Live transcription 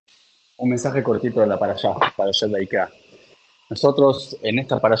Un mensaje cortito de la para allá de Vaikra. Nosotros en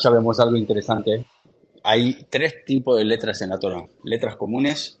esta para allá vemos algo interesante. Hay tres tipos de letras en la Torah. Letras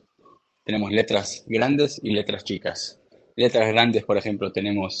comunes, tenemos letras grandes y letras chicas. Letras grandes, por ejemplo,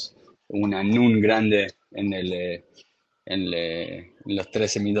 tenemos una nun grande en los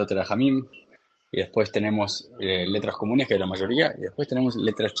 13 midot de Jamim. Y después tenemos letras comunes, que es la mayoría, y después tenemos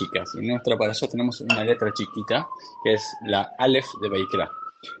letras chicas. Y en nuestra para allá tenemos una letra chiquita, que es la Aleph de Vaikra.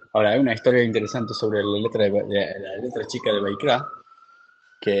 Ahora, hay una historia interesante sobre la letra chica de Vaikra,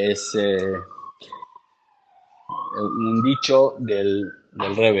 que es un dicho del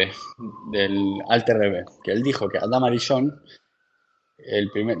Rebbe, del Alter Rebbe, que él dijo que Adam Arishon,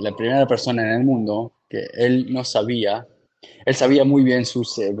 la primera persona en el mundo, que él no sabía, él sabía muy bien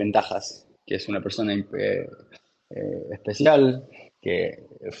sus ventajas, que es una persona especial, que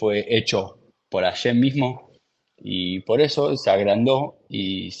fue hecho por Hashem mismo, y por eso se agrandó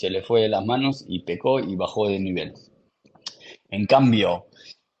y se le fue de las manos y pecó y bajó de nivel. En cambio,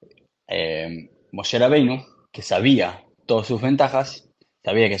 Moshe Rabbeinu, que sabía todas sus ventajas,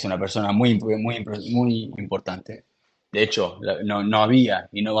 sabía que es una persona muy importante. De hecho, no había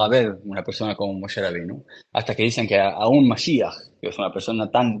y no va a haber una persona como Moshe Rabbeinu, hasta que dicen que aún Mashiach, que es una persona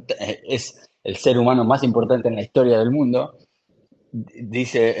es el ser humano más importante en la historia del mundo,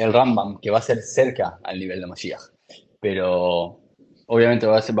 dice el Rambam que va a ser cerca al nivel de Mashiach. Pero obviamente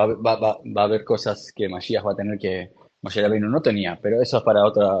va a haber cosas que Mashiach va a tener que Moshe Rabbeinu no tenía, pero eso es para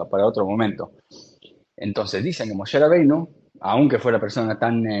otro momento. Entonces dicen que Moshe Rabbeinu, aunque fuera persona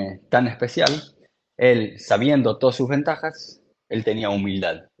tan especial, él, sabiendo todas sus ventajas, él tenía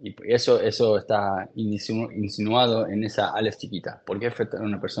humildad. Y eso está insinuado en esa Aleph chiquita. ¿Por qué fue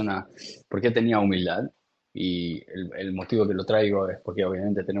una persona, por qué tenía humildad? Y el motivo que lo traigo es porque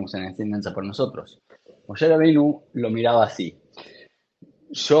obviamente tenemos una enseñanza por nosotros. Moshe Rabbeinu lo miraba así.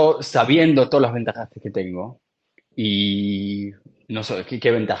 Yo, sabiendo todas las ventajas que tengo, y no sé,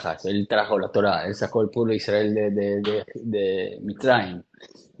 ¿qué ventajas? Él trajo la Torá, él sacó el pueblo de Israel de Mitzrayim.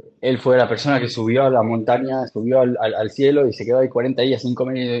 Él fue la persona que subió a la montaña, subió al cielo y se quedó ahí 40 días sin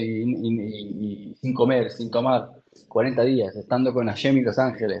comer y sin comer, sin tomar. 40 días, estando con Hashem y los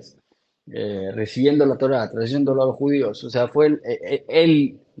ángeles, recibiendo la Torá, trayéndolo a los judíos. O sea, fue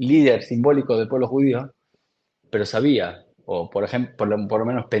el líder simbólico del pueblo judío, pero sabía, o por ejemplo, por lo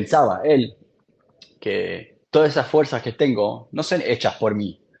menos pensaba él, que todas esas fuerzas que tengo no son hechas por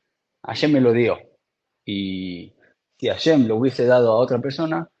mí. Hashem me lo dio. Y si Hashem lo hubiese dado a otra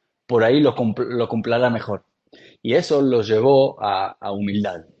persona, por ahí lo cumplirá mejor. Y eso lo llevó a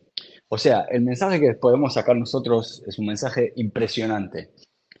humildad. O sea, el mensaje que podemos sacar nosotros es un mensaje impresionante.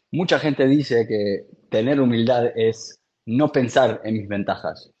 Mucha gente dice que tener humildad es no pensar en mis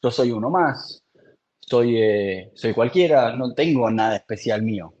ventajas. Yo soy uno más, soy cualquiera, no tengo nada especial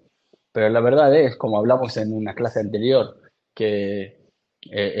mío. Pero la verdad es, como hablamos en una clase anterior, que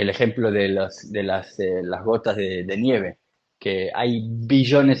el ejemplo las gotas de nieve, que hay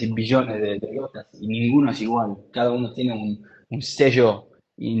billones y billones de gotas y ninguno es igual. Cada uno tiene un sello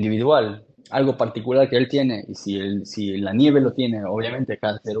individual, algo particular que él tiene. Y si la nieve lo tiene, obviamente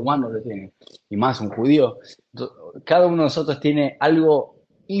cada ser humano lo tiene, y más un judío. Cada uno de nosotros tiene algo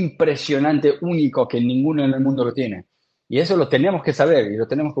impresionante, único, que ninguno en el mundo lo tiene. Y eso lo tenemos que saber y lo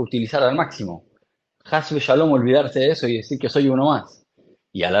tenemos que utilizar al máximo. Hasbe Shalom, olvidarse de eso y decir que soy uno más.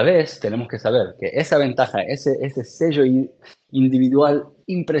 Y a la vez tenemos que saber que esa ventaja, ese sello individual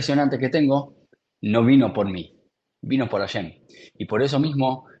impresionante que tengo, no vino por mí, vino por Hashem. Y por eso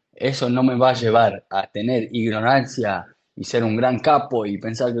mismo, eso no me va a llevar a tener ignorancia y ser un gran capo y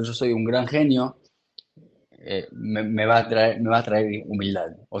pensar que yo soy un gran genio, me va a traer humildad.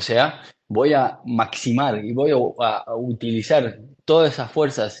 O sea, voy a maximar y voy a utilizar todas esas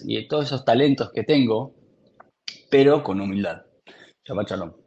fuerzas y todos esos talentos que tengo, pero con humildad. Shabbat shalom.